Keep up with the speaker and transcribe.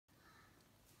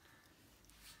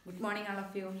Good morning all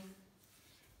of you.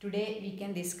 Today we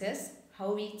can discuss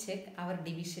how we check our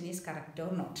division is correct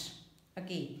or not.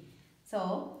 Okay.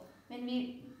 So when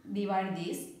we divide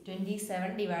this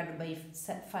 27 divided by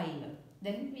 5,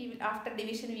 then we will, after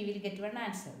division we will get one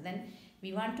answer. Then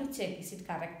we want to check is it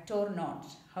correct or not.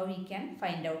 How we can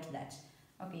find out that.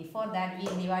 Okay. For that we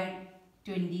divide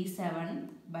 27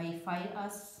 by 5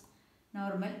 as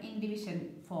normal in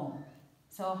division form.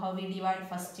 So how we divide?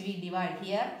 First we divide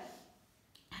here.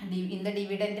 In the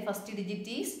dividend first digit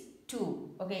is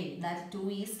 2. Okay, that 2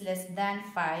 is less than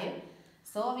 5.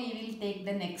 So we will take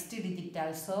the next digit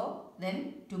also.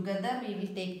 Then together we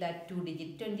will take that 2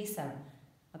 digit 27.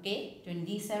 Okay,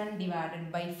 27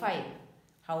 divided by 5.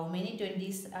 How many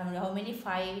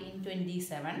 5 in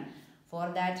 27?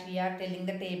 For that we are telling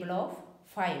the table of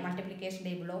 5, multiplication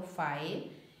table of 5.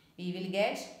 We will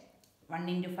get 1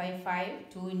 into 5, 5,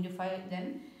 2 into 5,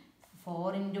 then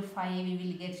 4 into 5 we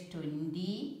will get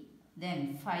 20.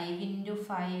 Then 5 into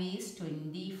 5 is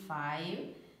 25.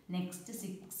 Next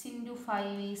 6 into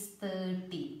 5 is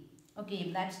 30.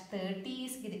 Okay, that 30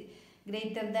 is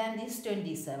greater than this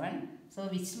 27. So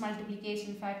which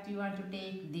multiplication factor you want to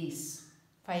take? This.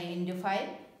 5 into 5,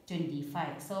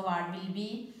 25. So what will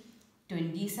be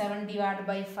 27 divided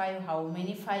by 5? How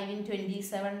many 5 in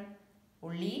 27?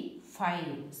 Only 5.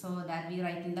 So that we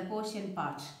write in the quotient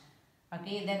part.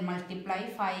 Okay, then multiply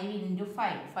 5 into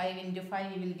 5. 5 into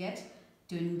 5 we will get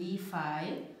 25.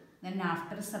 Then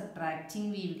after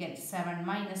subtracting we will get 7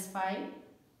 minus 5,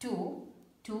 2.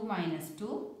 2 minus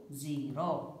 2,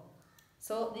 0.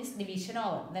 So this division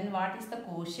over. Then what is the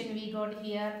quotient we got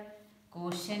here?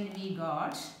 Quotient we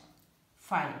got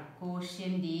 5.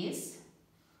 Quotient is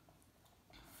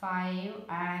 5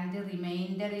 and the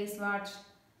remainder is what?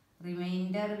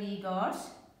 Remainder we got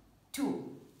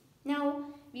 2. Now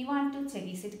we want to check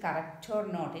is it correct or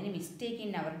not. Any mistake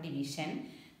in our division.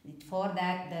 For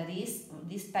that there is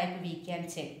this type we can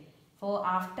check. For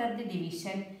after the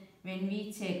division when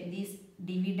we check this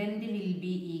dividend will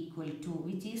be equal to,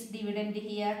 which is dividend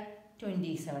here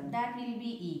 27. That will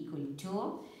be equal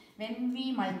to when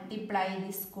we multiply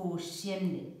this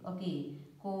quotient. Okay,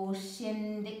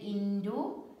 quotient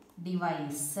into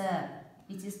divisor.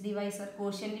 Which is divisor?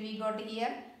 Quotient we got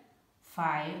here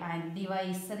 5 and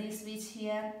divisor is which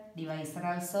here? Divisor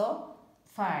also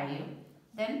 5.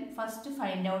 Then first to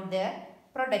find out the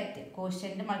product.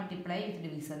 Quotient multiply with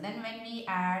divisor. Then when we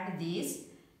add this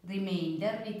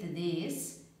remainder with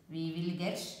this, we will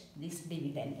get this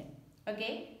dividend.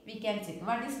 Okay, we can check.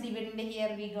 What is dividend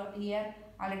here? We got here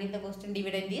already the question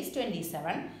dividend is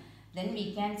 27. Then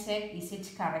we can check is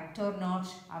it correct or not.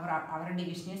 Our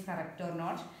division is correct or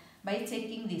not by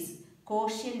checking this.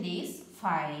 Quotient is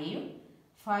 5.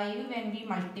 5 when we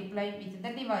multiply with the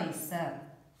divisor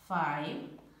 5.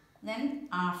 Then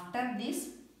after this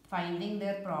finding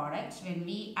their products, when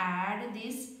we add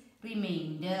this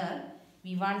remainder,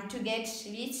 we want to get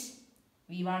which?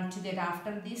 We want to get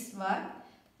after this work,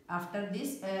 after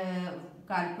this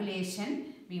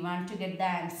calculation, we want to get the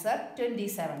answer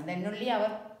 27. Then only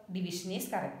our division is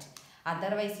correct.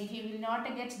 Otherwise, if you will not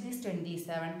get this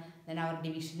 27, then our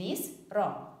division is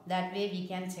wrong. That way we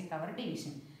can check our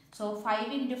division. So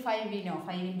 5 into 5 we know.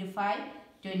 5 into 5,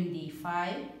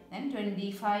 25. Then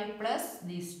 25 plus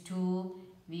these 2,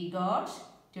 we got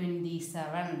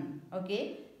 27.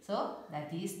 Okay. So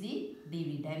that is the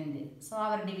dividend. So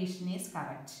our division is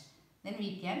correct. Then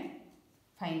we can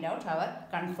find out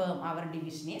confirm our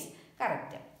division is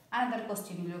correct. Another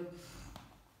question, look.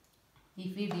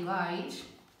 If we divide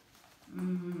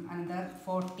another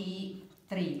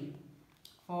 43.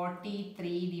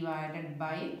 43 divided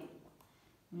by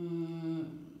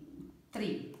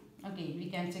 3. Okay, we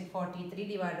can check 43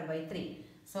 divided by 3.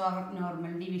 So our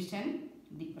normal division,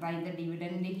 write the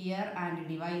dividend here and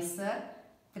divisor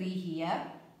 3 here.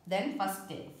 Then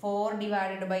first 4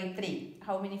 divided by 3.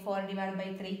 How many 4 divided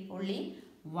by 3? Only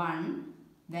 1.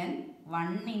 Then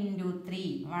 1 into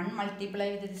 3. 1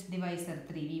 multiply with this divisor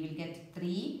 3. We will get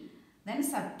 3. Then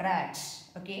subtract.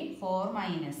 Okay, 4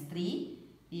 minus 3.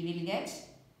 We will get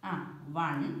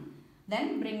 1.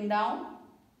 Then bring down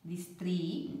this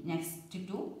 3 next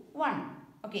to 1.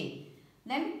 Okay.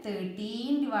 Then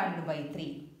 13 divided by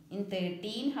 3. In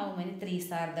 13, how many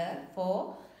 3's are there?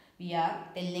 4. We are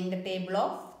telling the table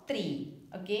of 3.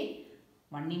 Okay.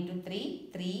 1 into 3.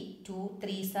 3. 2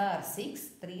 3's are 6.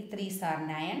 3 3's are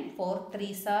 9. 4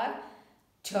 3's are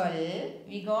 12.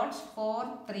 We got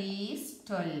 4 3's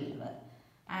 12.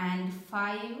 And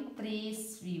 5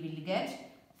 3's we will get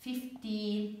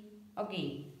 15.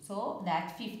 Okay. So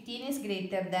that 15 is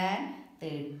greater than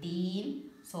 13.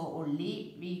 So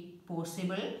only we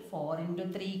possible. 4 into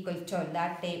 3 equals 12.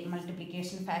 That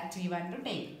multiplication factor we want to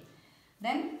take.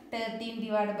 Then 13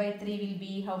 divided by 3 will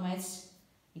be how much?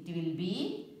 It will be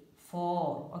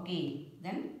 4. Okay.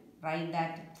 Then write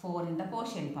that 4 in the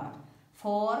quotient part.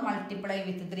 4 multiply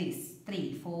with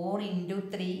 3. 4 into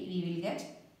 3 we will get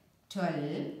 12.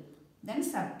 Then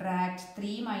subtract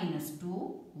 3 minus 2,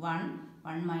 1.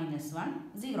 1 minus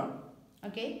 1, 0.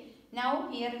 Okay. Now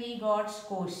here we got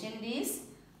quotient is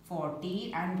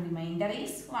 14 and remainder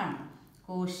is 1.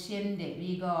 Quotient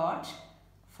we got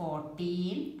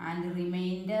 14 and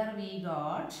remainder we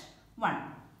got 1.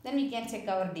 Then we can check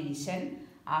our division.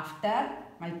 After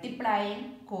multiplying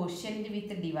quotient with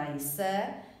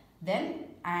divisor, then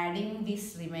adding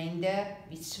this remainder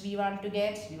which we want to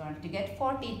get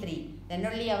 43. Then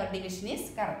only our division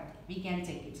is correct. We can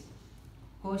check it.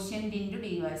 Quotient into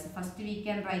divisor. First we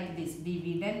can write this.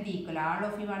 Dividend equal. All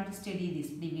of you want to study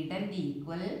this. Dividend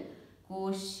equal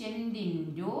quotient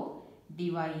into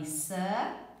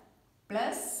divisor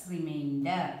plus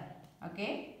remainder.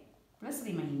 Okay. Plus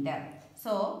remainder.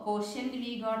 So quotient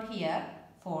we got here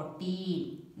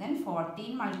 14. Then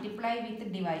 14 multiply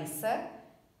with divisor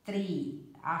 3.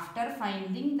 After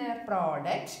finding the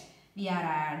product, we are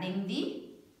adding the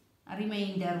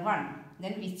remainder 1.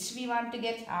 Then which we want to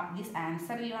get, this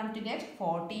answer we want to get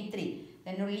 43.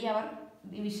 Then only our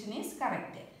division is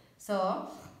correct. So,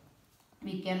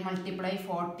 we can multiply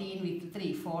 14 with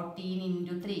 3. 14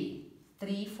 into 3.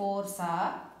 3 4s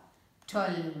are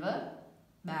 12.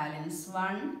 Balance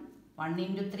 1. 1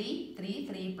 into 3.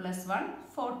 3 plus 1.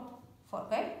 4.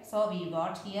 Okay. So, we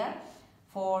got here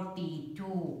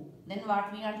 42. Then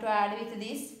what we want to add with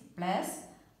this? Plus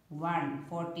 1.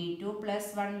 42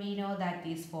 plus 1 we know that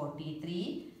is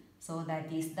 43. So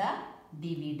that is the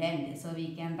dividend. So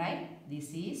we can write this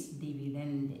is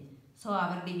dividend. So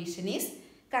our division is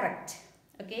correct.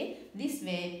 Okay. This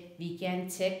way we can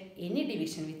check any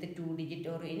division with a 2 digit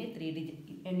or any 3 digit.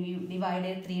 When you divide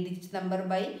a 3 digit number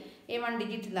by a 1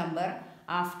 digit number,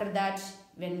 after that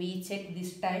when we check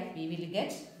this type, we will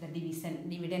get the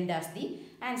dividend as the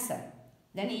answer.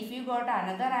 Then if you got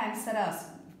another answer as,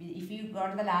 if you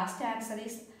got the last answer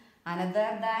is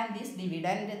another than this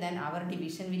dividend, then our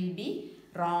division will be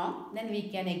wrong. Then we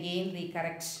can again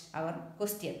recorrect our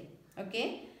question.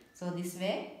 Okay. So this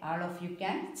way all of you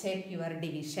can check your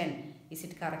division. Is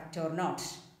it correct or not?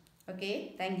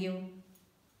 Okay. Thank you.